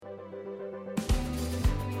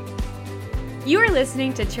You are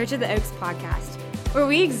listening to Church of the Oaks podcast, where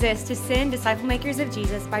we exist to send disciple makers of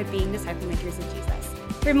Jesus by being disciple makers of Jesus.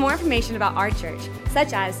 For more information about our church,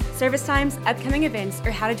 such as service times, upcoming events,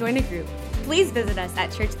 or how to join a group, please visit us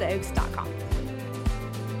at churchoftheoaks.com.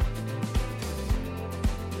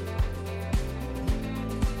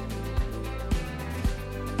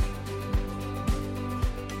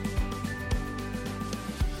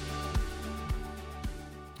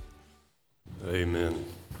 Amen.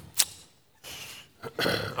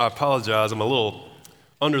 I apologize. I'm a little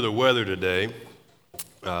under the weather today,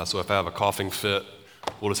 so if I have a coughing fit,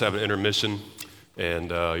 we'll just have an intermission,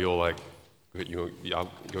 and I'll go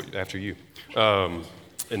after you, and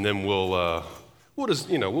then we'll just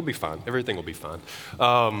we'll be fine. Everything will be fine.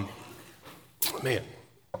 Man,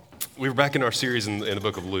 we were back in our series in the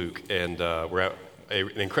book of Luke, and we're at an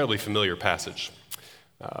incredibly familiar passage.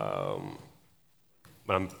 But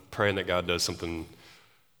I'm praying that God does something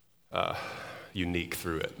unique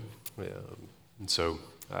through it. And so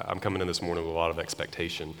I'm coming in this morning with a lot of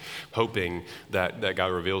expectation, hoping that God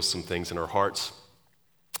reveals some things in our hearts.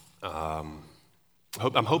 I'm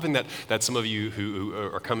hoping that some of you who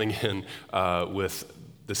are coming in with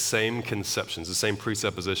the same conceptions, the same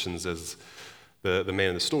presuppositions as the man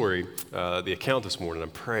in the story, the account this morning,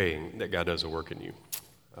 I'm praying that God does a work in you.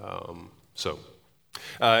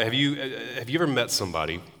 Have you ever met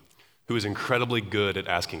somebody who is incredibly good at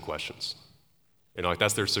asking questions?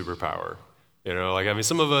 That's their superpower.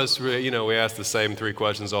 Some of us, we ask the same three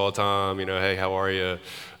questions all the time. Hey, how are you?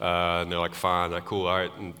 And they're like, fine, cool, all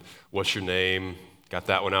right. And what's your name? Got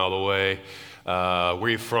that one out of the way. Where are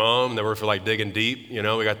you from? And then we're digging deep. We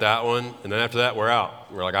got that one. And then after that, we're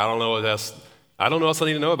out. We're like, I don't know what else I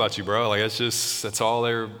need to know about you, bro. That's all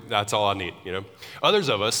I need, Others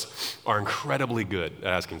of us are incredibly good at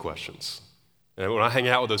asking questions. And when I hang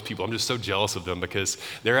out with those people, I'm just so jealous of them because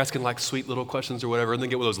they're asking sweet little questions or whatever, and then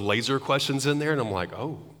get one of those laser questions in there, and I'm like,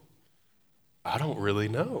 oh, I don't really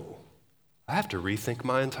know. I have to rethink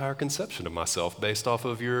my entire conception of myself based off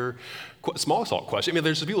of your small talk question.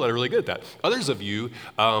 There's some people that are really good at that. Others of you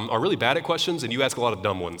are really bad at questions, and you ask a lot of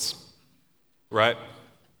dumb ones, right?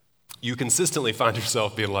 You consistently find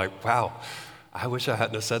yourself being like, wow, I wish I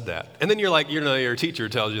hadn't have said that. And then you're your teacher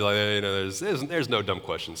tells you, there's no dumb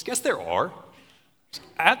questions. Yes, there are.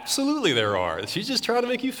 Absolutely there are. She's just trying to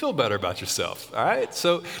make you feel better about yourself, all right?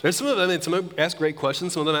 So there's some of them, some of them ask great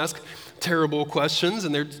questions, some of them ask terrible questions,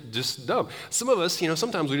 and they're just dumb. Some of us,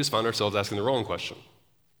 sometimes we just find ourselves asking the wrong question.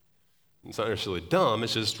 It's not necessarily dumb,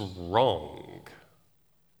 it's just wrong.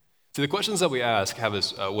 See, the questions that we ask have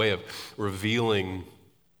this way of revealing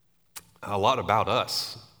a lot about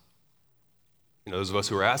us. Those of us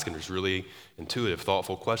who are asking just really intuitive,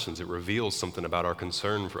 thoughtful questions. It reveals something about our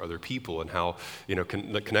concern for other people and how,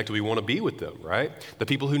 connected we want to be with them, right? The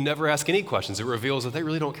people who never ask any questions, it reveals that they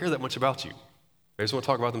really don't care that much about you. They just want to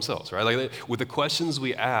talk about themselves, right? With the questions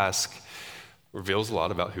we ask, reveals a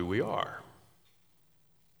lot about who we are.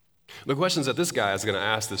 The questions that this guy is going to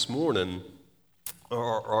ask this morning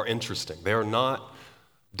are interesting. They are not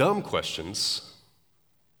dumb questions,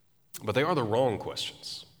 but they are the wrong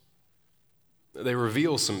questions. They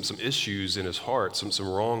reveal some issues in his heart, some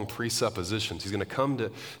wrong presuppositions. He's going to come to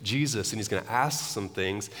Jesus and he's going to ask some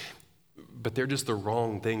things, but they're just the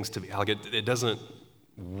wrong things to be. It doesn't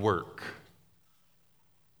work.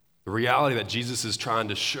 The reality that Jesus is trying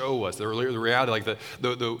to show us, the reality,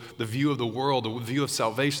 the view of the world, the view of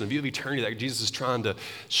salvation, the view of eternity that Jesus is trying to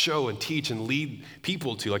show and teach and lead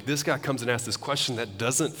people to. This guy comes and asks this question that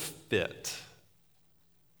doesn't fit.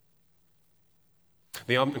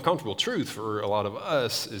 The uncomfortable truth for a lot of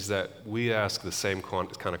us is that we ask the same kind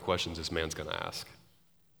of questions this man's going to ask.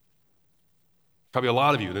 Probably a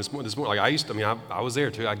lot of you this morning. I was there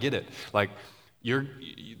too. I get it.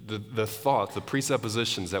 The thoughts, the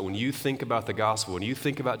presuppositions that when you think about the gospel, when you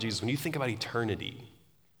think about Jesus, when you think about eternity,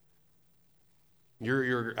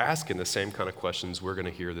 you're asking the same kind of questions we're going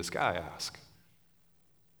to hear this guy ask.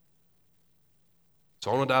 So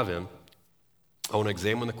I want to dive in. I want to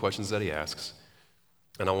examine the questions that he asks.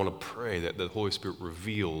 And I want to pray that the Holy Spirit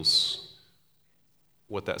reveals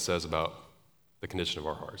what that says about the condition of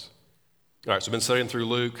our hearts. All right, so we've been studying through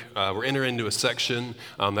Luke. We're entering into a section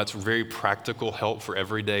that's very practical help for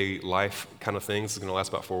everyday life kind of things. It's going to last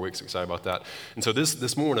about 4 weeks. Excited about that. And so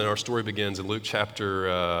this morning, our story begins in Luke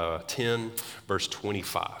chapter 10, verse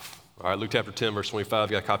 25. All right, Luke chapter 10, verse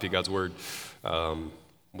 25. You got a copy of God's Word.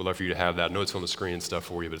 We'd love for you to have that. I know it's on the screen and stuff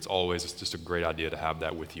for you, but it's just a great idea to have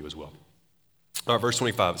that with you as well. All right, verse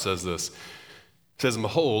 25, it says this. It says, "And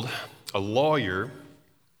behold, a lawyer,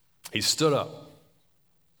 he stood up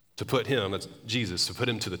to put him," that's Jesus, to put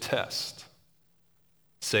him to the test,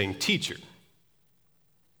 saying, "Teacher,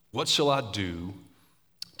 What shall I do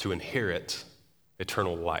to inherit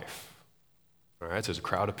eternal life? All right, so there's a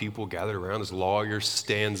crowd of people gathered around. This lawyer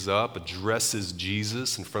stands up, addresses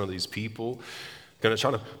Jesus in front of these people, going to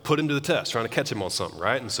try to put him to the test, trying to catch him on something,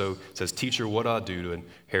 right? And so it says, teacher, what do I do to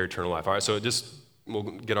inherit eternal life? All right, so we'll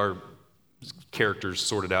get our characters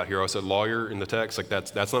sorted out here. I said lawyer in the text, like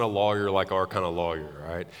that's not a lawyer like our kind of lawyer,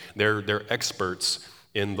 right? They're experts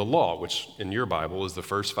in the law, which in your Bible is the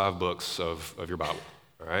first 5 books of your Bible,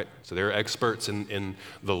 all right? So they're experts in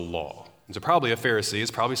the law. And so probably a Pharisee is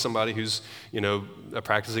probably somebody who's, a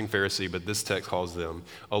practicing Pharisee, but this text calls them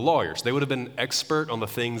a lawyer. So they would have been expert on the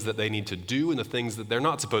things that they need to do and the things that they're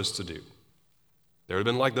not supposed to do. They would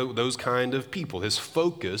have been like those kind of people. His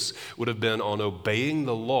focus would have been on obeying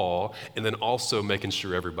the law and then also making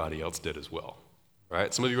sure everybody else did as well,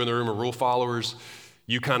 right? Some of you in the room are rule followers.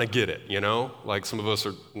 You kind of get it, Like some of us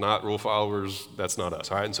are not rule followers. That's not us,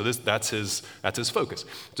 all right? And so that's his focus.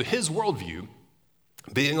 So his worldview,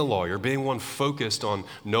 being a lawyer, being one focused on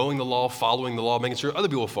knowing the law, following the law, making sure other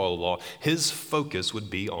people follow the law, his focus would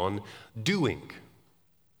be on doing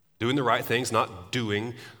the right things, not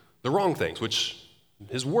doing the wrong things, which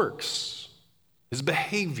his works, his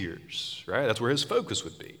behaviors, right? That's where his focus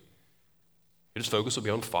would be. His focus would be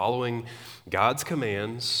on following God's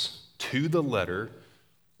commands to the letter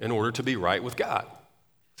in order to be right with God.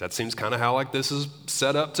 That seems kind of how this is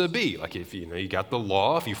set up to be. Like if you got the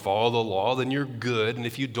law, if you follow the law, then you're good, and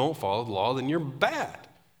if you don't follow the law, then you're bad.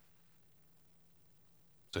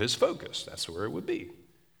 So his focus, that's where it would be.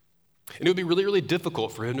 And it would be really, really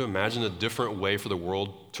difficult for him to imagine a different way for the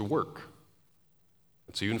world to work.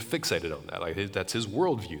 And so even fixated on that. That's his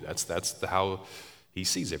worldview. That's how he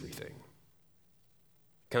sees everything.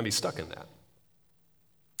 Kind of be stuck in that.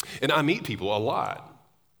 And I meet people a lot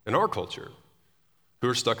in our culture who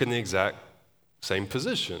are stuck in the exact same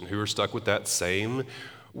position, who are stuck with that same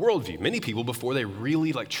worldview. Many people, before they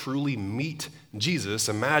really truly meet Jesus,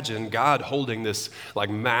 imagine God holding this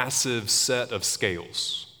massive set of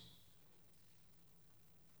scales.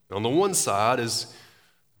 And on the one side is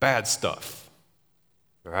bad stuff.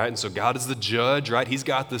 All right, and so God is the judge, right? He's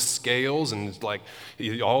got the scales, and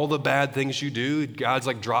it's all the bad things you do, God's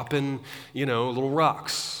dropping, little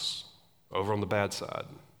rocks over on the bad side.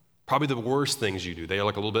 Probably the worst things you do, they are a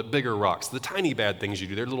little bit bigger rocks. The tiny bad things you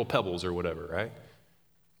do, they're little pebbles or whatever, right?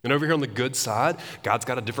 And over here on the good side, God's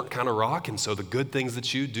got a different kind of rock, and so the good things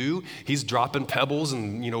that you do, he's dropping pebbles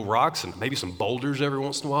and, rocks and maybe some boulders every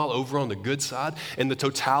once in a while over on the good side, and the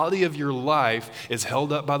totality of your life is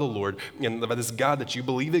held up by the Lord and by this God that you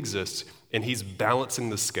believe exists, and he's balancing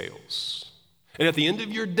the scales. And at the end of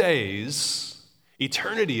your days,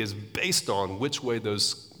 eternity is based on which way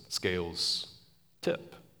those scales tip.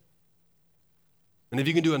 And if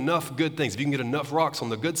you can do enough good things, if you can get enough rocks on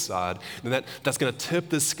the good side, then that's going to tip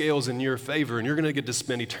the scales in your favor, and you're going to get to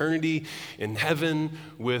spend eternity in heaven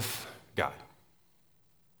with God.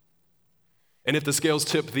 And if the scales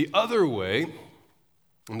tip the other way,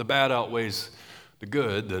 and the bad outweighs the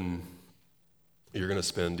good, then you're going to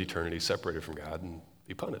spend eternity separated from God and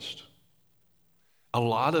be punished. A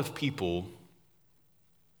lot of people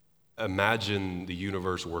imagine the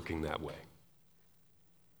universe working that way.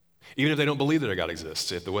 Even if they don't believe that a God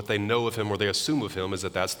exists, if what they know of him or they assume of him is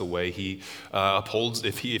that that's the way he upholds,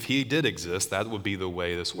 if he did exist, that would be the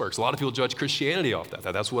way this works. A lot of people judge Christianity off that.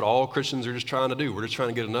 That's what all Christians are just trying to do. We're just trying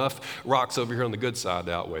to get enough rocks over here on the good side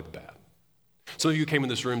to outweigh the bad. Some of you came in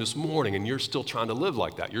this room this morning and you're still trying to live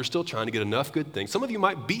like that. You're still trying to get enough good things. Some of you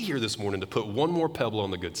might be here this morning to put one more pebble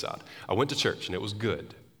on the good side. I went to church and it was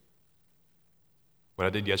good. What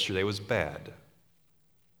I did yesterday was bad.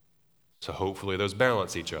 So hopefully those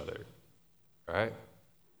balance each other, right?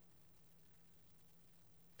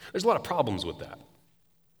 There's a lot of problems with that.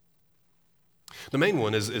 The main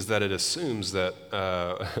one is that it assumes that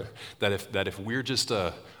that if we're just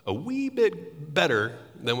a wee bit better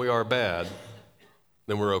than we are bad,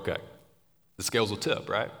 then we're okay. The scales will tip,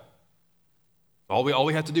 right? All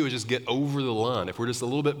we have to do is just get over the line. If we're just a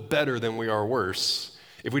little bit better than we are worse,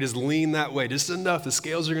 if we just lean that way just enough, the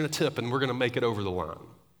scales are going to tip and we're going to make it over the line.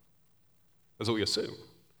 That's what we assume.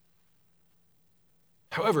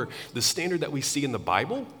 However, the standard that we see in the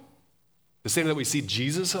Bible, the standard that we see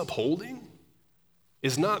Jesus upholding,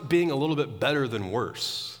 is not being a little bit better than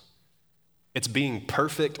worse. It's being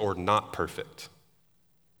perfect or not perfect.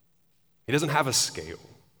 He doesn't have a scale.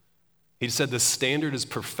 He said the standard is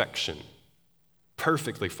perfection.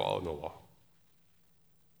 Perfectly following the law.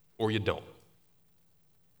 Or you don't.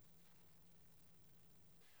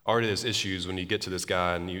 Already there's issues when you get to this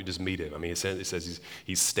guy and you just meet him. I mean, it says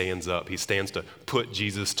he stands up. He stands to put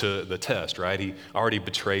Jesus to the test, right? He already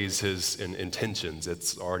betrays his intentions.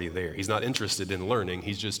 It's already there. He's not interested in learning.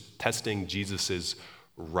 He's just testing Jesus's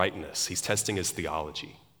rightness. He's testing his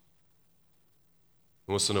theology.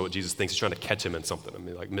 He wants to know what Jesus thinks. He's trying to catch him in something. I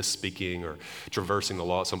mean, like misspeaking or traversing the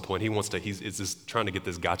law at some point. He's just trying to get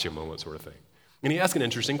this gotcha moment sort of thing. And he asks an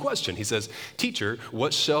interesting question. He says, "Teacher,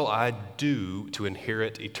 what shall I do to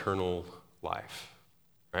inherit eternal life?"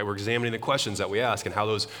 Right? We're examining the questions that we ask and how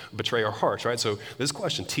those betray our hearts, right? So this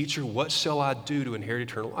question, "Teacher, what shall I do to inherit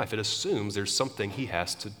eternal life?" It assumes there's something he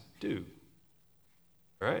has to do,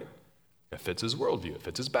 right? It fits his worldview. It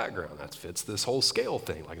fits his background. That fits this whole scale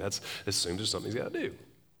thing. Like that assumes there's something he's got to do.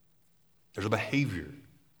 There's a behavior,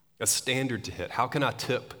 a standard to hit. How can I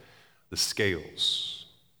tip the scales?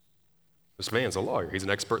 This man's a lawyer. He's an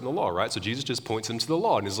expert in the law, right? So Jesus just points him to the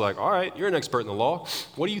law, and he's like, all right, you're an expert in the law.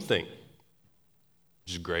 What do you think?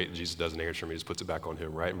 Which is great. Jesus doesn't answer him. He just puts it back on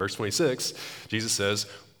him, right? In verse 26, Jesus says,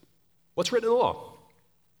 what's written in the law?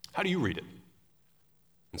 How do you read it?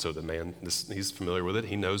 And so the man, he's familiar with it.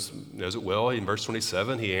 He knows it well. In verse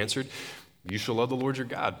 27, he answered, you shall love the Lord your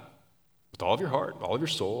God with all of your heart, all of your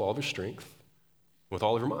soul, all of your strength, with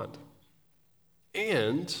all of your mind.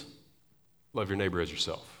 And love your neighbor as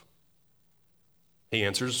yourself. He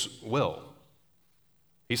answers well.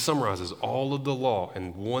 He summarizes all of the law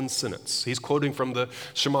in one sentence. He's quoting from the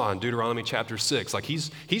Shema in Deuteronomy chapter 6. Like he's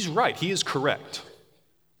right. He is correct.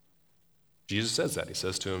 Jesus says that. He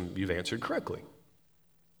says to him, you've answered correctly.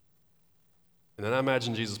 And then I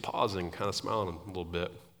imagine Jesus pausing, kind of smiling a little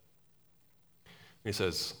bit. He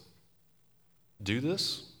says, do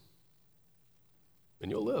this, and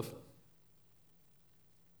you'll live.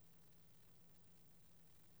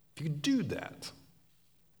 If you do that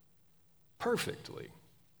perfectly,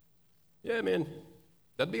 yeah, man,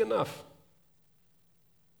 that'd be enough.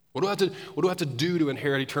 What do I have to do to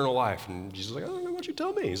inherit eternal life? And Jesus is like, I don't know, why don't you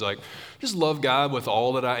tell me? He's like, just love God with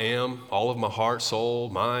all that I am, all of my heart, soul,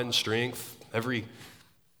 mind, strength, every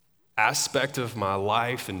aspect of my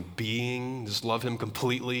life and being. Just love him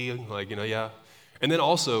completely, yeah. And then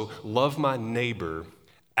also love my neighbor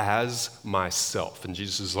as myself. And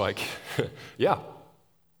Jesus is like, yeah,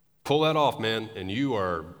 pull that off, man, and you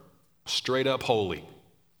are straight up holy.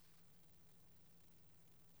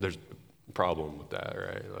 There's a problem with that,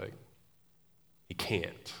 right? Like, he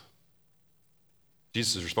can't.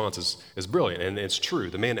 Jesus' response is brilliant, and it's true.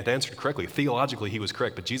 The man had answered correctly. Theologically, he was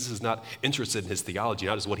correct, but Jesus is not interested in his theology,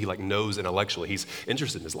 not as what he knows intellectually. He's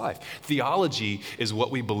interested in his life. Theology is what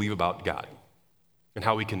we believe about God and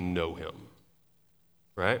how we can know him,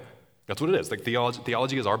 right? That's what it is. Like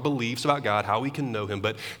theology is our beliefs about God, how we can know him,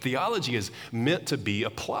 but theology is meant to be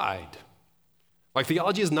applied. Like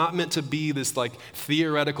theology is not meant to be this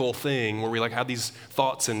theoretical thing where we have these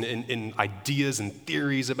thoughts and ideas and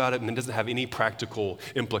theories about it, and it doesn't have any practical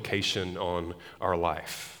implication on our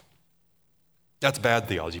life. That's bad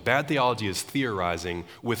theology. Bad theology is theorizing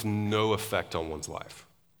with no effect on one's life.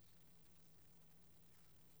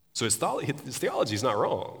 So his theology is not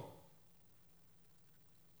wrong,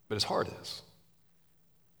 but his heart is.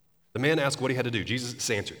 The man asked what he had to do. Jesus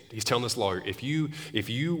answered. He's telling this lawyer, if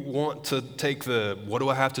you want to take the what do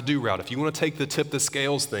I have to do route, if you want to take the tip the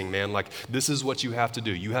scales thing, man, this is what you have to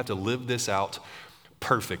do. You have to live this out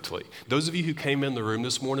perfectly. Those of you who came in the room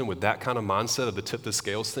this morning with that kind of mindset of the tip the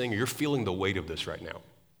scales thing, you're feeling the weight of this right now.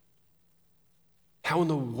 How in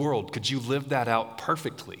the world could you live that out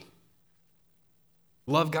perfectly?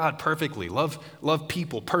 Love God perfectly. Love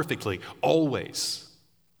people perfectly, always.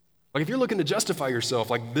 If you're looking to justify yourself,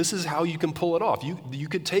 this is how you can pull it off. You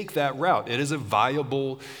could take that route. It is a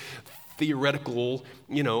viable, theoretical,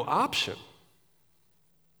 option.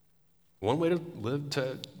 One way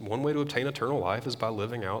to obtain eternal life is by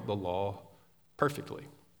living out the law perfectly.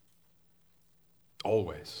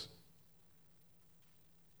 Always.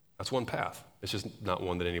 That's one path. It's just not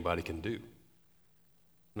one that anybody can do.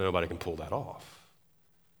 Nobody can pull that off.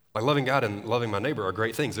 Loving God and loving my neighbor are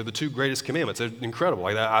great things. They're the two greatest commandments. They're incredible.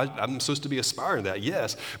 I'm supposed to be aspiring to that,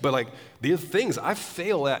 yes. But the things I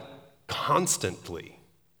fail at constantly.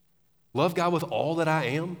 Love God with all that I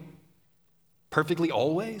am, perfectly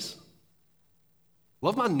always.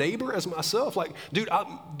 Love my neighbor as myself.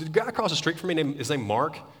 The guy across the street from me, his name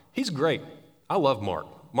Mark, he's great. I love Mark.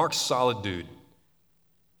 Mark's a solid dude.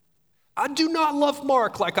 I do not love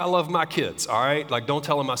Mark like I love my kids, all right? Don't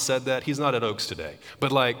tell him I said that. He's not at Oaks today.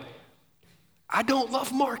 But I don't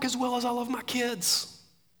love Mark as well as I love my kids.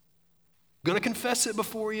 Gonna confess it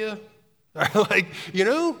before you. I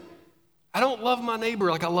don't love my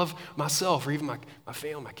neighbor like I love myself or even my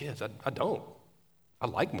family, my kids. I don't. I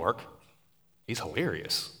like Mark. He's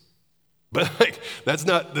hilarious. But like, that's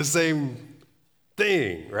not the same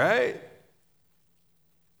thing, right?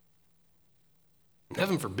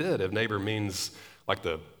 Heaven forbid if neighbor means like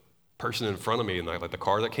the person in front of me and like the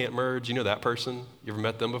car that can't merge. You know that person? You ever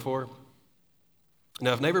met them before?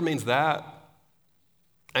 Now, if neighbor means that,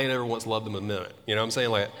 I ain't ever once loved them a minute. You know what I'm saying?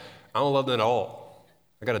 Like, I don't love them at all.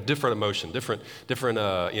 I got a different emotion, different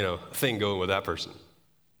thing going with that person.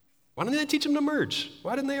 Why didn't they teach them to merge?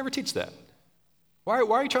 Why didn't they ever teach that? Why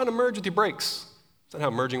are you trying to merge with your brakes? Is that how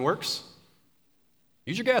merging works?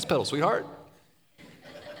 Use your gas pedal, sweetheart.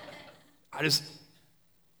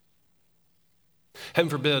 Heaven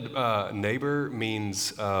forbid, neighbor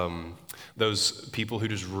means those people who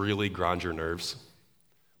just really grind your nerves.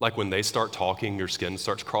 Like when they start talking, your skin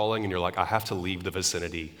starts crawling, and you're like, I have to leave the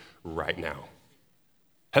vicinity right now.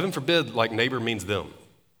 Heaven forbid, like neighbor means them.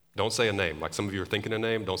 Don't say a name. Like some of you are thinking a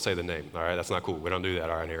name, don't say the name. All right, that's not cool. We don't do that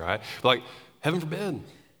around here, all right? But like, heaven forbid.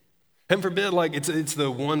 Heaven forbid, like it's the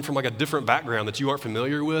one from like a different background that you aren't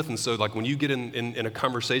familiar with, and so like when you get in a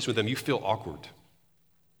conversation with them, you feel awkward.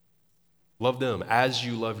 Love them as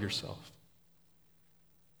you love yourself.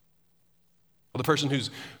 Well, the person who's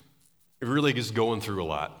really just going through a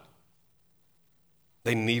lot,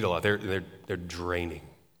 they need a lot. They're draining.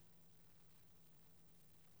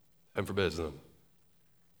 Heaven forbid it's them.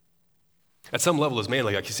 At some level, this man,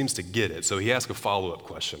 like he seems to get it, so he asks a follow-up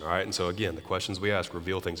question, all right? And so again, the questions we ask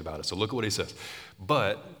reveal things about us. So look at what he says.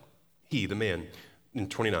 But he, the man, in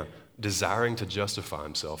 29, desiring to justify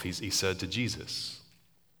himself, he said to Jesus,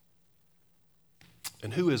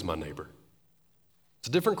 and who is my neighbor? It's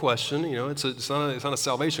a different question, you know, it's not a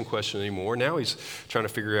salvation question anymore. Now he's trying to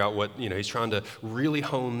figure out what, he's trying to really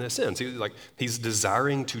hone this in. See, like he's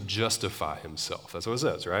desiring to justify himself. That's what it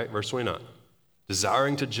says, right? Verse 29.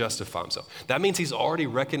 Desiring to justify himself. That means he's already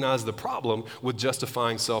recognized the problem with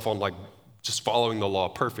justifying himself on like just following the law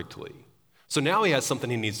perfectly. So now he has something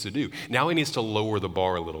he needs to do. Now he needs to lower the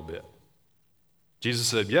bar a little bit. Jesus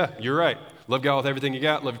said, yeah, you're right. Love God with everything you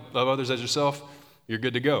got. Love others as yourself. You're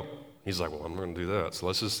good to go. He's like, well, I'm going to do that. So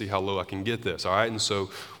let's just see how low I can get this. All right. And so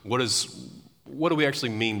what do we actually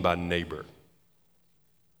mean by neighbor?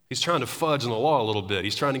 He's trying to fudge in the law a little bit.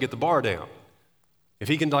 He's trying to get the bar down. If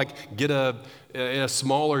he can like get a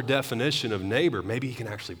smaller definition of neighbor, maybe he can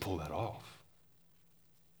actually pull that off.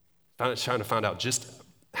 Trying to find out just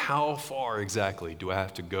how far exactly do I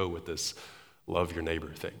have to go with this love your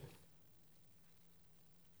neighbor thing?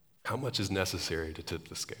 How much is necessary to tip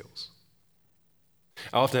the scales?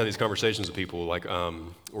 I often have these conversations with people like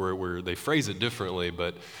where they phrase it differently,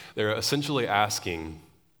 but they're essentially asking,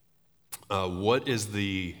 what is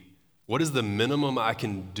the minimum I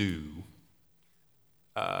can do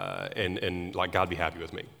and like God be happy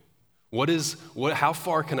with me? How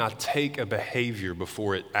far can I take a behavior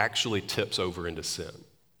before it actually tips over into sin?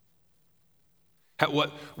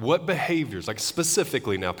 What behaviors, like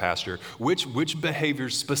specifically now, Pastor, which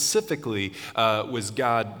behaviors specifically was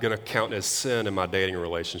God going to count as sin in my dating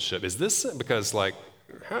relationship? Is this sin? Because like,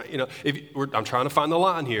 I'm trying to find the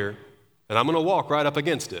line here, and I'm going to walk right up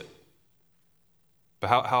against it. But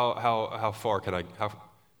how far can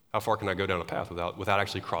I go down a path without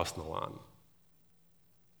actually crossing the line?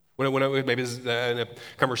 Maybe this is in a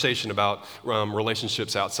conversation about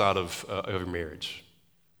relationships outside of marriage.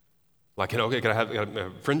 Like, okay, can I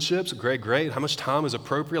have friendships? Great. How much time is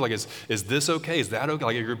appropriate? Like, is this okay? Is that okay?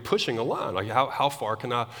 Like, you're pushing a line. Like, how far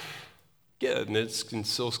can I get? And it can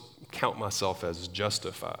still count myself as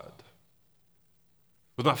justified.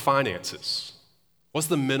 With my finances, what's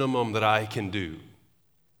the minimum that I can do?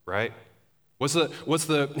 Right? What's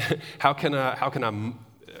the how can I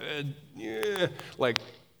like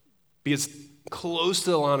be as close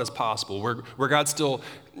to the line as possible, where God's still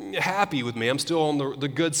happy with me. I'm still on the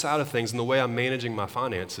good side of things in the way I'm managing my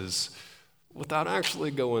finances without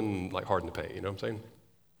actually going like hard in the paint, you know what I'm saying?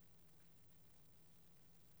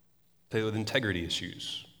 Say with integrity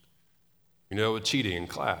issues, with cheating in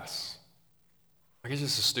class. Like, it's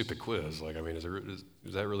just a stupid quiz. Like, I mean,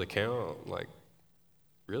 does that really count? Like,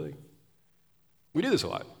 really? We do this a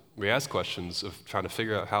lot. We ask questions of trying to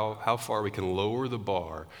figure out how far we can lower the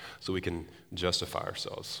bar so we can justify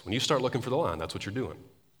ourselves. When you start looking for the line, that's what you're doing.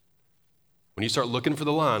 When you start looking for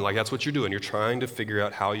the line, like that's what you're doing. You're trying to figure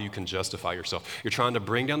out how you can justify yourself. You're trying to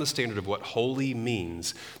bring down the standard of what holy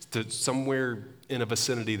means to somewhere in a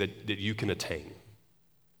vicinity that you can attain.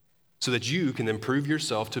 So that you can improve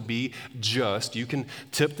yourself to be just. You can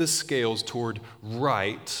tip the scales toward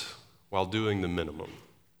right while doing the minimum.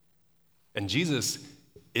 And Jesus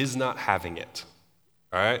is not having it.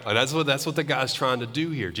 All right? Like that's what the guy's trying to do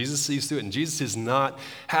here. Jesus sees through it, and Jesus is not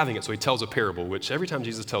having it. So he tells a parable, which every time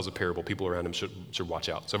Jesus tells a parable, people around him should watch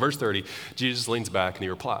out. So verse 30, Jesus leans back and he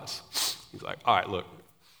replies. He's like, all right, look,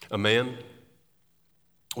 a man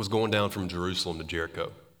was going down from Jerusalem to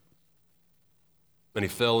Jericho, and he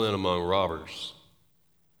fell in among robbers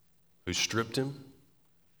who stripped him,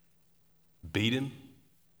 beat him,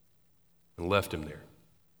 and left him there,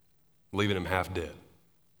 leaving him half dead.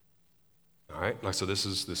 All right, like so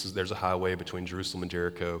there's a highway between Jerusalem and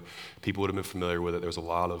Jericho. People would have been familiar with it. There was a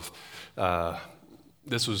lot of,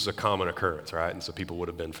 this was a common occurrence, right? And so people would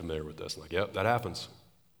have been familiar with this. Like, yep, that happens.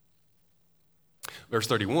 Verse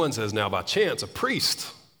 31 says, now by chance a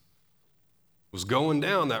priest was going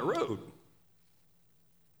down that road.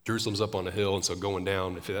 Jerusalem's up on a hill, and so going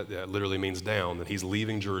down, if that literally means down, then he's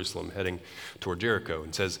leaving Jerusalem, heading toward Jericho.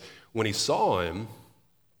 And says, when he saw him,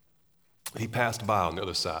 he passed by on the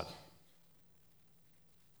other side.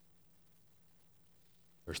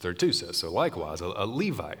 Verse 32 says, so likewise, a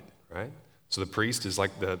Levite, right? So the priest is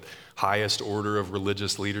like the highest order of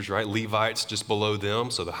religious leaders, right? Levites just below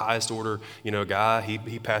them. So the highest order, guy,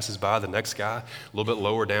 he passes by. The next guy, a little bit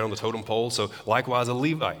lower down the totem pole. So likewise, a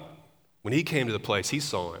Levite. When he came to the place, he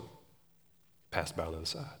saw him, passed by on the other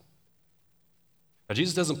side. Now,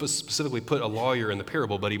 Jesus doesn't specifically put a lawyer in the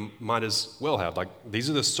parable, but he might as well have. Like, these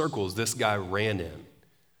are the circles this guy ran in.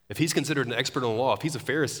 If he's considered an expert on the law, if he's a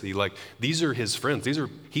Pharisee, like, these are his friends.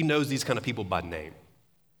 He knows these kind of people by name.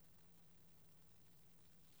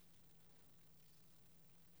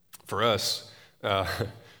 For us,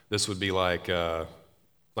 this would be like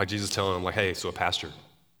Jesus telling him, like, hey, so a pastor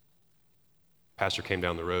came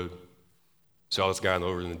down the road, saw this guy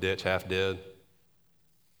over in the ditch, half dead.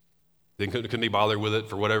 Then couldn't be bothered with it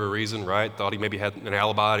for whatever reason, right? Thought he maybe had an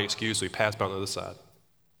alibi, an excuse, so he passed by on the other side.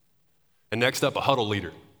 And next up, a huddle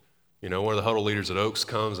leader. One of the huddle leaders at Oaks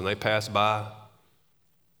comes and they pass by.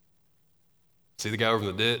 See the guy over in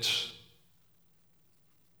the ditch?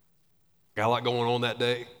 Got a lot going on that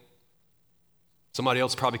day. Somebody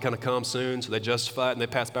else probably kind of comes soon, so they justify it and they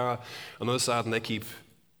pass by on the other side and they keep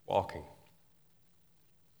walking.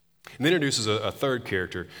 And then introduces a third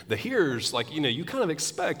character. The hearers, you kind of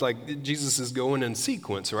expect, Jesus is going in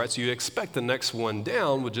sequence, right? So you expect the next one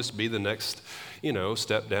down would just be the next,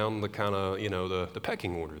 step down the kind of, the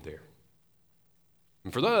pecking order there.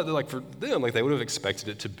 And for them, they would have expected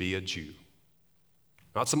it to be a Jew.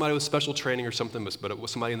 Not somebody with special training or something, but it was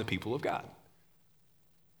somebody in the people of God.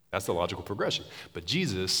 That's the logical progression. But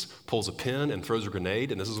Jesus pulls a pin and throws a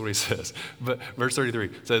grenade, and this is what he says. But verse 33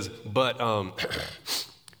 says, but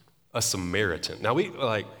a Samaritan. Now, we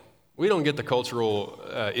don't get the cultural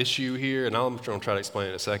issue here, and I'm going to try to explain it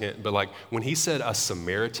in a second, but when he said a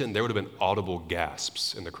Samaritan, there would have been audible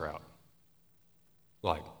gasps in the crowd.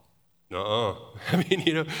 I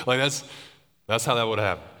mean, that's how that would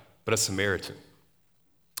have happened. But a Samaritan.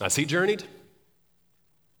 As he journeyed,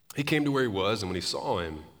 he came to where he was, and when he saw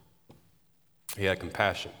him, he had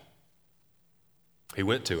compassion. He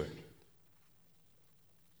went to it,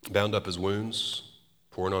 bound up his wounds,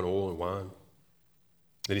 pouring on oil and wine.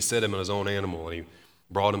 Then he set him on his own animal, and he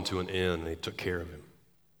brought him to an inn, and he took care of him.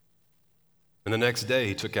 And the next day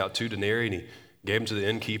he took out 2 denarii, and he gave them to the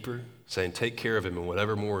innkeeper, saying, take care of him, and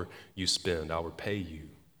whatever more you spend, I'll repay you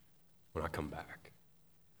when I come back.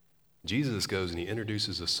 Jesus goes and he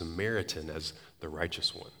introduces a Samaritan as the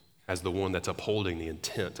righteous one, as the one that's upholding the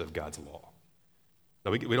intent of God's law. Now,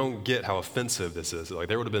 we don't get how offensive this is.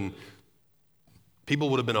 People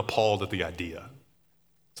would have been appalled at the idea.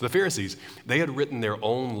 So the Pharisees, they had written their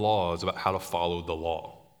own laws about how to follow the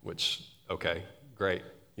law, which, okay, great,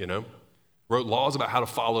 wrote laws about how to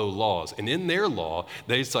follow laws. And in their law,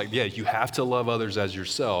 they you have to love others as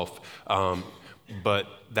yourself, but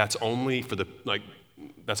that's only for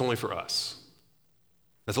that's only for us.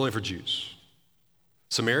 That's only for Jews.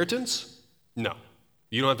 Samaritans? No.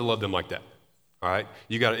 You don't have to love them like that. All right?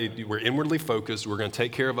 We're inwardly focused. We're going to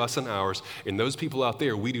take care of us and ours. And those people out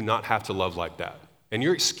there, we do not have to love like that. And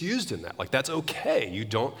you're excused in that. That's okay. You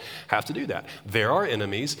don't have to do that. They're our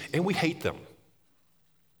enemies, and we hate them.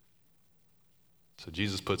 So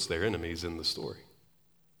Jesus puts their enemies in the story.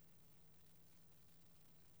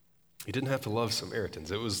 He didn't have to love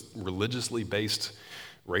Samaritans. It was religiously based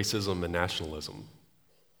racism and nationalism,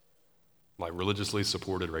 religiously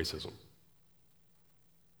supported racism.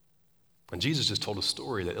 And Jesus just told a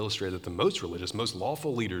story that illustrated that the most religious, most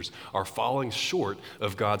lawful leaders are falling short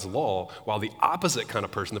of God's law, while the opposite kind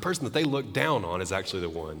of person, the person that they look down on, is actually the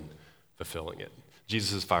one fulfilling it.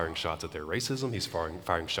 Jesus is firing shots at their racism. He's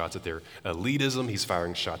firing shots at their elitism. He's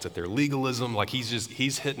firing shots at their legalism.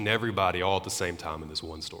 He's hitting everybody all at the same time in this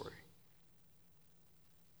one story.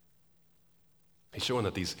 He's showing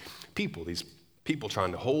that these people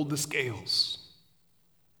trying to hold the scales,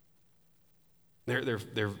 they're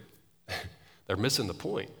missing the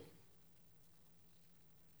point.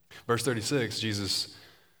 Verse 36, Jesus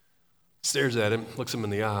stares at him, looks him in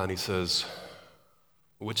the eye, and he says,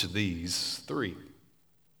 which of these three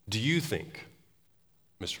do you think,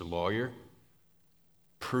 Mr. Lawyer,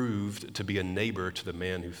 proved to be a neighbor to the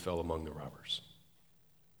man who fell among the robbers?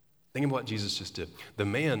 Think of what Jesus just did. The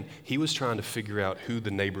man, he was trying to figure out who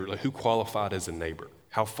the neighbor, like who qualified as a neighbor,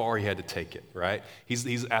 how far he had to take it, right?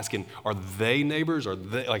 He's asking, are they neighbors? Are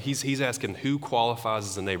they, like he's asking who qualifies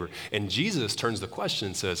as a neighbor. And Jesus turns the question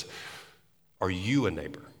and says, are you a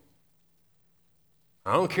neighbor?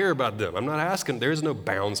 I don't care about them. I'm not asking, there's no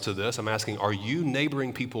bounds to this. I'm asking, are you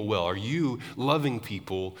neighboring people well? Are you loving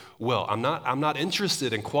people well? I'm not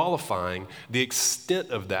interested in qualifying the extent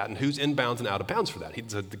of that and who's in bounds and out of bounds for that.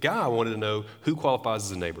 The guy wanted to know who qualifies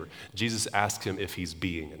as a neighbor. Jesus asked him if he's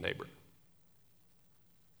being a neighbor.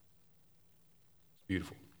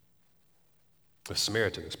 Beautiful. The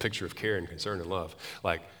Samaritan, this picture of care and concern and love,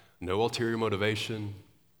 like no ulterior motivation,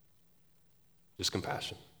 just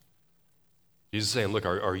compassion. Jesus is saying, look,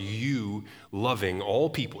 are you loving all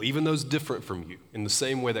people, even those different from you, in the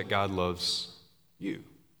same way that God loves you?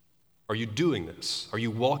 Are you doing this? Are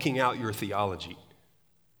you walking out your theology?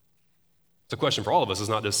 It's a question for all of us. It's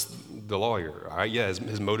not just the lawyer, all right? Yeah,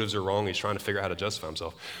 his motives are wrong. He's trying to figure out how to justify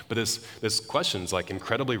himself. But this question is like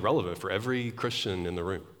incredibly relevant for every Christian in the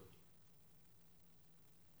room.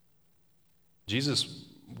 Jesus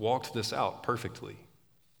walked this out perfectly,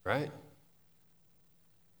 right?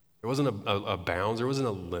 There wasn't a bounds. There wasn't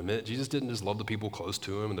a limit. Jesus didn't just love the people close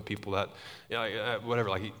to him and the people that, whatever.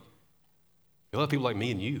 Like he loved people like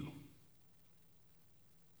me and you.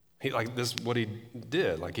 What he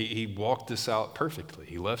did. Like he walked this out perfectly.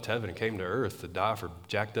 He left heaven and came to earth to die for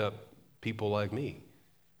jacked up people like me.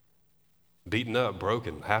 Beaten up,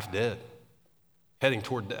 broken, half dead, heading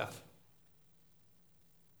toward death.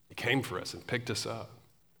 He came for us and picked us up,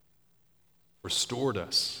 restored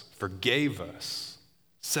us, forgave us,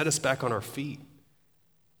 set us back on our feet,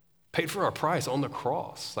 paid for our price on the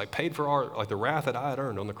cross, like paid for the wrath that I had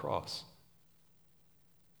earned on the cross.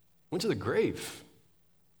 Went to the grave,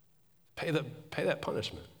 pay that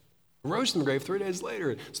punishment. Rose from the grave 3 days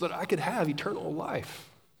later so that I could have eternal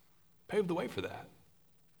life. Paved the way for that.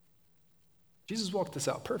 Jesus walked this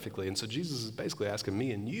out perfectly, and so Jesus is basically asking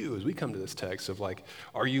me and you as we come to this text of like,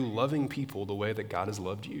 are you loving people the way that God has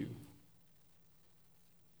loved you?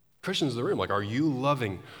 Christians in the room, like, are you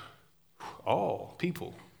loving all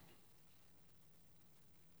people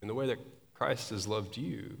in the way that Christ has loved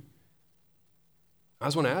you? I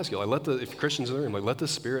just want to ask you, like, if Christians in the room, like, let the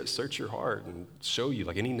Spirit search your heart and show you,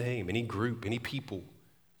 like, any name, any group, any people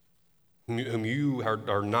whom you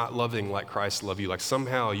are not loving like Christ loved you. Like,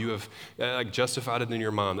 somehow you have justified it in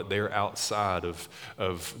your mind that they're outside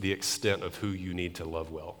of the extent of who you need to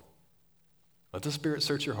love well. Let the Spirit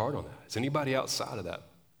search your heart on that. Is anybody outside of that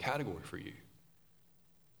category for you?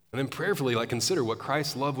 And then prayerfully, like, consider what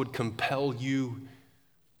Christ's love would compel you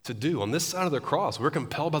to do. On this side of the cross, we're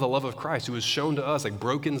compelled by the love of Christ, who is shown to us like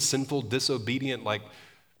broken, sinful, disobedient, like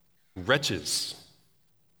wretches.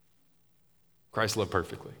 Christ loved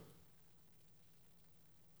perfectly.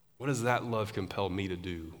 What does that love compel me to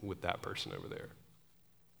do with that person over there?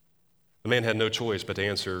 The man had no choice but to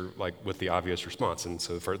answer like with the obvious response. And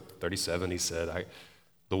so for 37, he said,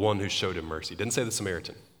 the one who showed him mercy. Didn't say the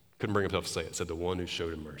Samaritan. Couldn't bring himself to say it. Said the one who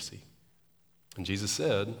showed him mercy. And Jesus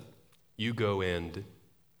said, you go and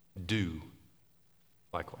do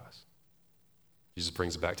likewise. Jesus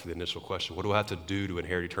brings it back to the initial question. What do I have to do to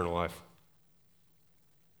inherit eternal life?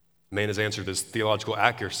 The man has answered this theological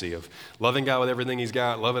accuracy of loving God with everything he's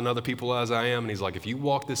got, loving other people as I am. And he's like, if you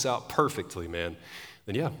walk this out perfectly, man,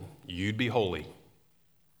 then yeah, you'd be holy.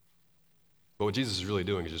 But what Jesus is really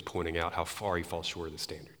doing is just pointing out how far he falls short of the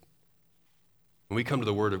standard. When we come to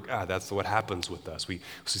the Word of God, that's what happens with us. We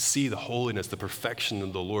see the holiness, the perfection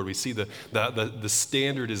of the Lord. We see the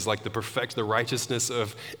standard is like the righteousness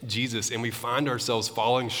of Jesus, and we find ourselves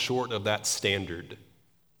falling short of that standard.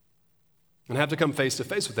 And have to come face to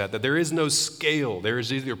face with that there is no scale. There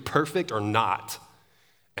is either perfect or not.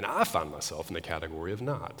 And I find myself in the category of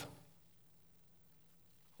not,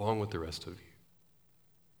 along with the rest of you.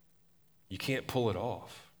 You can't pull it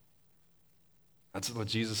off. That's what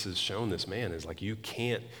Jesus has shown this man is like, you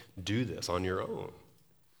can't do this on your own.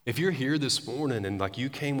 If you're here this morning and like you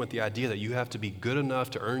came with the idea that you have to be good enough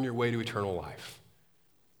to earn your way to eternal life,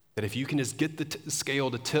 that if you can just get the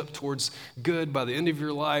scale to tip towards good by the end of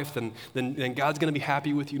your life, then God's going to be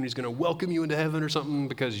happy with you and he's going to welcome you into heaven or something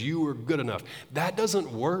because you were good enough. That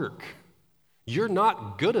doesn't work. You're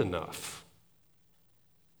not good enough.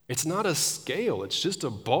 It's not a scale, it's just a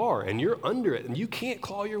bar, and you're under it, and you can't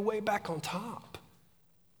claw your way back on top.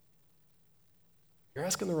 You're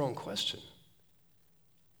asking the wrong question.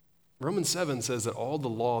 Romans 7 says that all the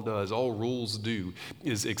law does, all rules do,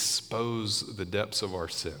 is expose the depths of our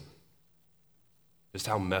sin. Just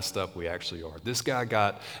how messed up we actually are. This guy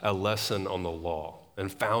got a lesson on the law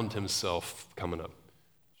and found himself coming up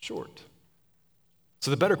short. So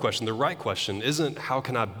the better question, the right question, isn't how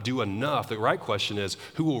can I do enough? The right question is,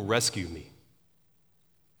 who will rescue me?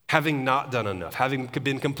 Having not done enough, having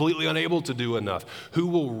been completely unable to do enough, who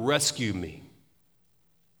will rescue me?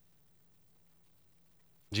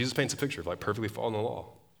 Jesus paints a picture of like perfectly following the law,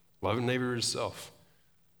 loving neighbor as yourself.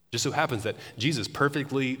 Just so happens that Jesus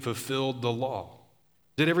perfectly fulfilled the law,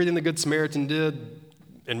 did everything the Good Samaritan did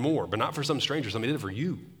and more, but not for some stranger. Somebody did it for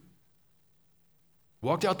you.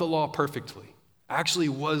 Walked out the law perfectly, actually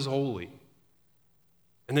was holy,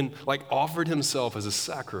 and then like offered himself as a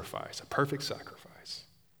sacrifice, a perfect sacrifice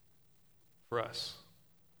for us.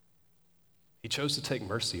 He chose to take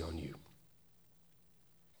mercy on you.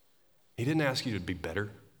 He didn't ask you to be better.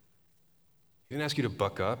 He didn't ask you to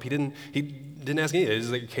buck up. He didn't ask anything. He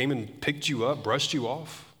just like came and picked you up, brushed you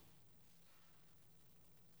off,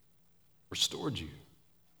 restored you,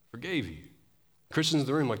 forgave you. Christians in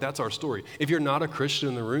the room, like that's our story. If you're not a Christian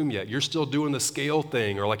in the room yet, you're still doing the scale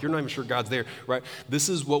thing, or like you're not even sure God's there, right? This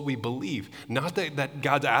is what we believe. Not that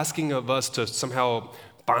God's asking of us to somehow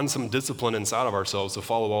find some discipline inside of ourselves to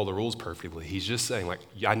follow all the rules perfectly. He's just saying, like,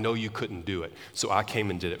 I know you couldn't do it, so I came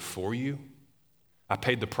and did it for you. I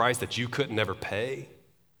paid the price that you couldn't ever pay.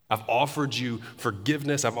 I've offered you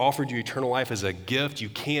forgiveness. I've offered you eternal life as a gift. You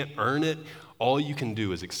can't earn it. All you can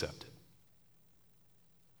do is accept it.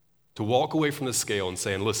 To walk away from the scale and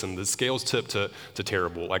saying, listen, the scale's tipped to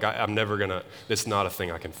terrible. Like, I'm never gonna, it's not a thing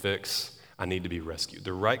I can fix. I need to be rescued.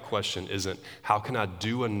 The right question isn't, how can I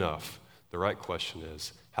do enough? The right question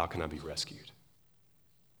is, how can I be rescued?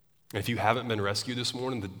 And if you haven't been rescued this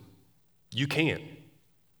morning, you can't.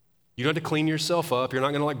 You don't have to clean yourself up. You're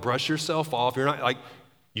not going to like brush yourself off. You're not like,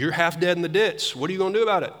 you're half dead in the ditch. What are you going to do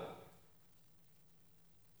about it?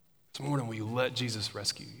 This morning, will you let Jesus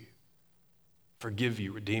rescue you? Forgive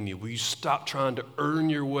you, redeem you? Will you stop trying to earn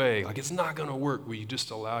your way? Like it's not going to work. Will you just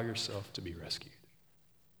allow yourself to be rescued?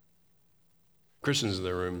 Christians in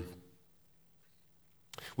the room,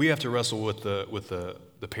 we have to wrestle with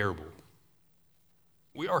the parable.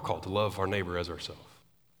 We are called to love our neighbor as ourselves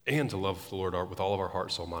and to love the Lord with all of our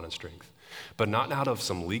heart, soul, mind, and strength. But not out of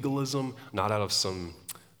some legalism, not out of some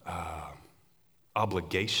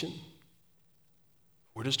obligation.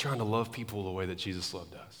 We're just trying to love people the way that Jesus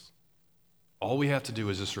loved us. All we have to do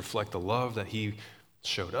is just reflect the love that he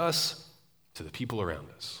showed us to the people around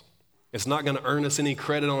us. It's not going to earn us any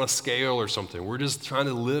credit on a scale or something. We're just trying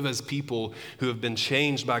to live as people who have been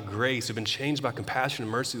changed by grace, who've been changed by compassion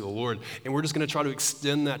and mercy of the Lord, and we're just going to try to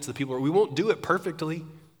extend that to the people. We won't do it perfectly,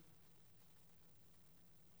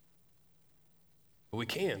 but we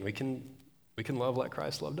can. We can love like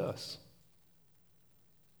Christ loved us.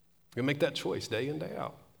 We can make that choice day in, day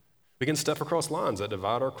out. We can step across lines that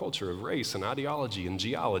divide our culture of race and ideology and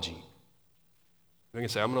geology. We can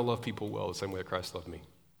say, I'm going to love people well the same way that Christ loved me.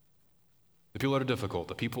 The people that are difficult,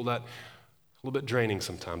 the people that are a little bit draining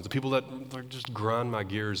sometimes, the people that just grind my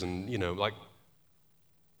gears and, like,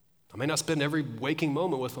 I may not spend every waking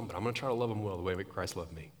moment with them, but I'm going to try to love them well the way Christ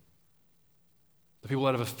loved me. The people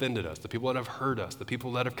that have offended us, the people that have hurt us, the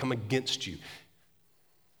people that have come against you.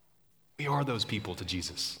 We are those people to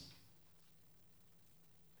Jesus.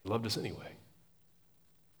 He loved us anyway.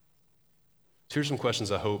 So here's some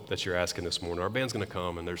questions I hope that you're asking this morning. Our band's going to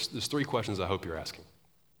come, and there's 3 questions I hope you're asking.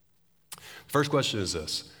 First question is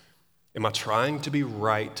this: am I trying to be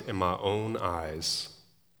right in my own eyes,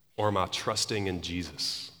 or am I trusting in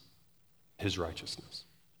Jesus, his righteousness?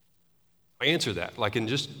 Answer that, like in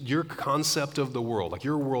just your concept of the world, like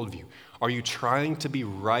your worldview. Are you trying to be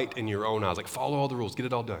right in your own eyes, like follow all the rules, get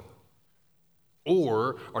it all done?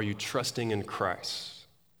 Or are you trusting in Christ,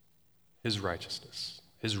 his righteousness,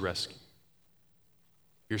 his rescue?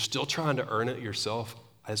 You're still trying to earn it yourself.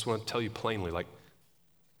 I just want to tell you plainly, like,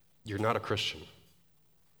 you're not a Christian.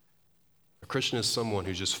 A Christian is someone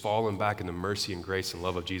who's just fallen back in the mercy and grace and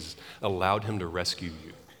love of Jesus, allowed him to rescue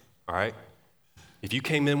you, all right? If you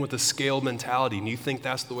came in with a scale mentality and you think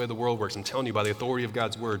that's the way the world works, I'm telling you by the authority of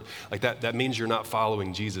God's word, like that means you're not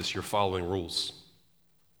following Jesus, you're following rules.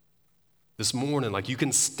 This morning, like you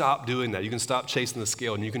can stop doing that. You can stop chasing the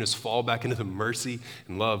scale and you can just fall back into the mercy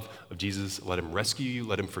and love of Jesus. Let him rescue you,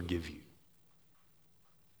 let him forgive you.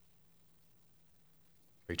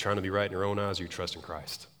 Are you trying to be right in your own eyes, or you trust in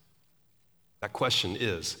Christ? That question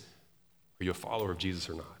is, are you a follower of Jesus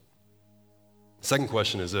or not? The second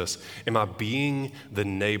question is this: am I being the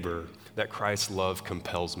neighbor that Christ's love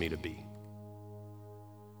compels me to be?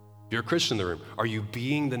 If you're a Christian in the room, are you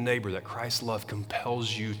being the neighbor that Christ's love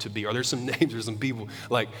compels you to be? Are there some names or some people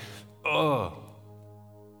like, not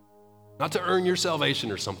to earn your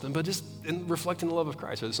salvation or something, but just in reflecting the love of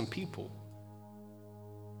Christ? Are there some people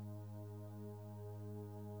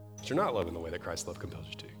that you're not loving the way that Christ's love compels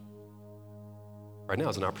you to? Right now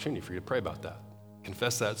is an opportunity for you to pray about that.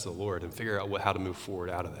 Confess that to the Lord and figure out how to move forward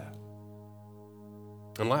out of that.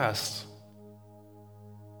 And last,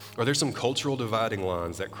 are there some cultural dividing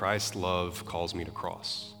lines that Christ's love calls me to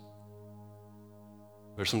cross?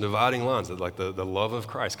 There's some dividing lines that like the love of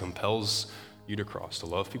Christ compels you to cross, to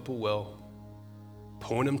love people well,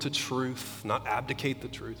 point them to truth, not abdicate the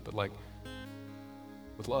truth, but like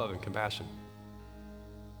with love and compassion.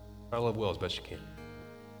 Try to love well as best you can.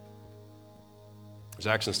 There's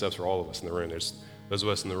action steps for all of us in the room. There's those of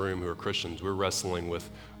us in the room who are Christians. We're wrestling with,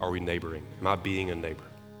 are we neighboring? Am I being a neighbor?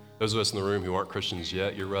 Those of us in the room who aren't Christians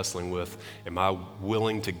yet, you're wrestling with, am I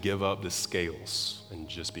willing to give up the scales and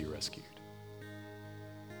just be rescued?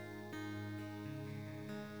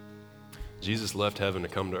 Jesus left heaven to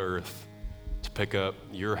come to earth to pick up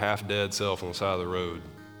your half-dead self on the side of the road,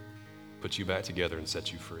 put you back together and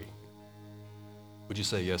set you free. Would you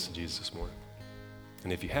say yes to Jesus this morning?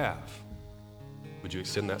 And if you have, would you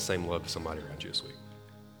extend that same love to somebody around you this week?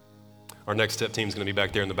 Our Next Step team is going to be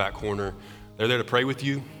back there in the back corner. They're there to pray with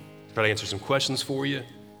you, try to answer some questions for you.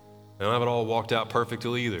 They don't have it all walked out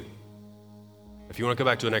perfectly either. If you want to go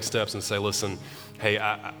back to the Next Steps and say, listen, hey,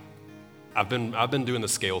 I've been doing the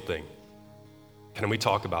scale thing. Can we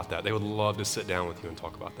talk about that? They would love to sit down with you and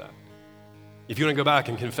talk about that. If you want to go back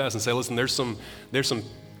and confess and say, listen, there's some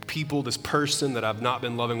people, this person that I've not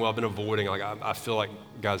been loving well, I've been avoiding. Like I feel like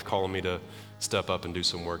God's calling me to step up and do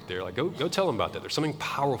some work there. Like go tell them about that. There's something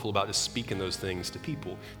powerful about just speaking those things to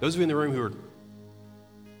people. Those of you in the room who are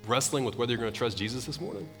wrestling with whether you're going to trust Jesus this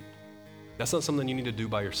morning, that's not something you need to do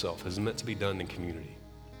by yourself. It's meant to be done in community.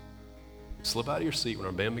 Slip out of your seat when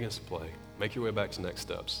our band begins to play. Make your way back to Next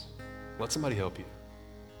Steps. Let somebody help you.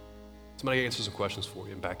 Somebody answer some questions for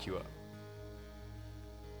you and back you up.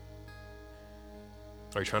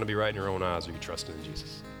 Are you trying to be right in your own eyes, or are you trusting in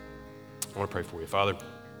Jesus? I want to pray for you. Father,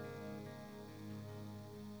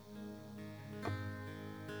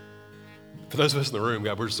 for those of us in the room,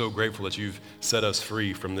 God, we're so grateful that you've set us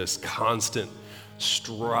free from this constant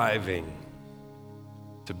striving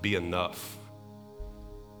to be enough.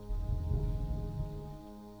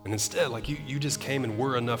 And instead, like you just came and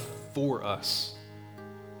were enough for us.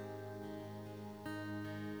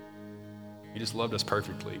 You just loved us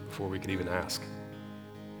perfectly before we could even ask.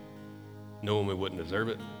 Knowing we wouldn't deserve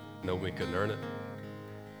it, knowing we couldn't earn it.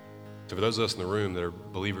 So for those of us in the room that are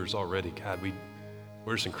believers already, God,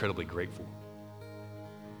 we're just incredibly grateful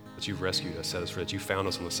that you've rescued us, set us free, that you found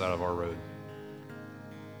us on the side of our road,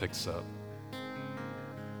 picked us up.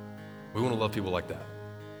 We want to love people like that.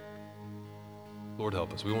 Lord,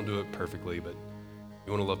 help us. We won't do it perfectly, but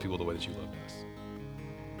we want to love people the way that you loved us.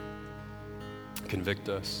 Convict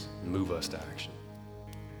us, move us to action.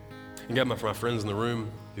 And God, for my friends in the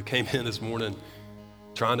room who came in this morning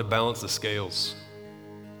trying to balance the scales,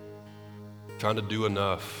 trying to do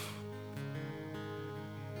enough,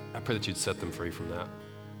 I pray that you'd set them free from that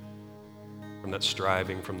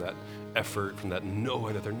striving, from that effort, from that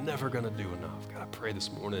knowing that they're never going to do enough. God, I pray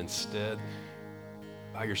this morning instead,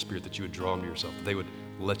 by your Spirit, that you would draw them to yourself, that they would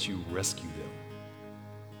let you rescue them.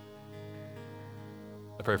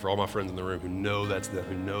 I pray for all my friends in the room who know that's them,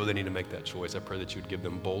 who know they need to make that choice. I pray that you would give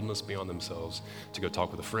them boldness beyond themselves to go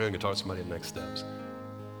talk with a friend, go talk to somebody at Next Steps,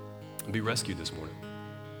 and be rescued this morning.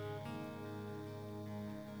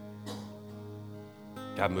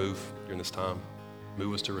 God, move during this time.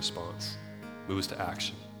 Move us to response. Move us to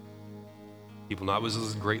action. People, not with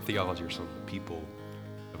this great theology or something, but people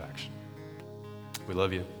of action. We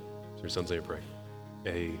love you. In your son's name we pray.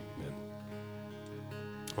 Amen.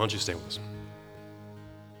 Why don't you stand with us?